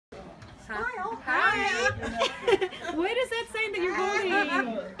Hi. What is that sign that you're holding?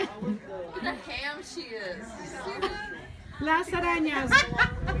 What a ham she is. Las Arañas.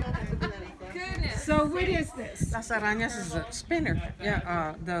 Goodness. So what is this? Las arañas is a spinner.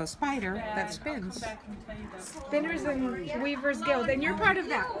 Yeah, the spider that spins. Spinners and Weavers Guild, and you're part of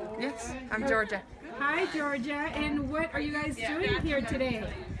that. Yes, I'm Georgia. Hi, Georgia. And what are you guys doing here today?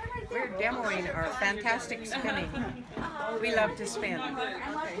 We're demoing our fantastic spinning. We love to spin.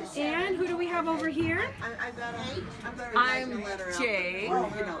 And who do we have over here? I'm Jay.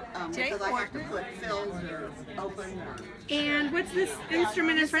 Jay Horton. And what's this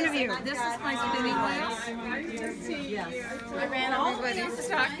instrument in front of you? This is my spinning wheel. Everybody's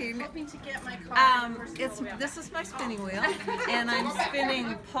talking. This is my spinning wheel, and I'm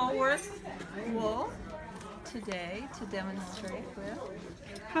spinning Polworth wool today to demonstrate with.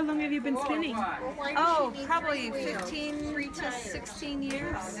 How long have you been spinning? Oh, probably 15 to 16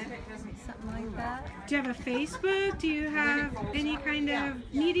 years, something like that. Do you have a Facebook? Do you have any kind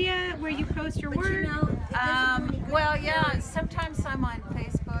of media where you post your work? Well, yeah, sometimes I'm on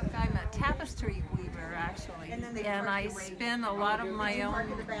Facebook. I'm a tapestry weaver, actually, and I spin a lot of my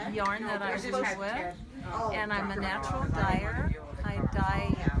own yarn that I weave with, and I'm a natural dyer. I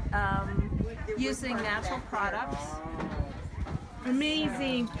dye using natural products.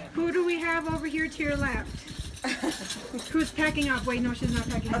 Amazing. Who do we have over here to your left? Who's packing up? Wait, no, she's not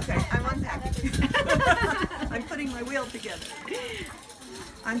packing up. Okay, I'm unpacking. I'm putting my wheel together.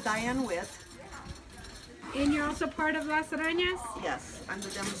 I'm Diane Witt. And you're also part of Las Arañas? Yes, I'm the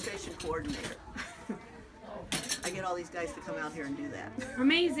demonstration coordinator. I get all these guys to come out here and do that.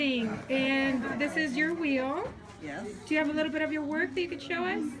 Amazing. And this is your wheel. Yes. Do you have a little bit of your work that you could show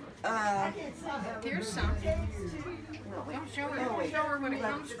us? Here's some. Don't show her where it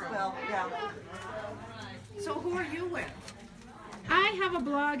comes from. Well, yeah. So who are you with? I have a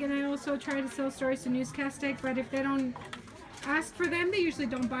blog and I also try to sell stories to Newscastic, but if they don't ask for them, they usually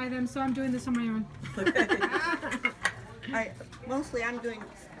don't buy them, so I'm doing this on my own. Mostly I'm doing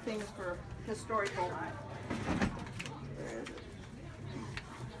things for historical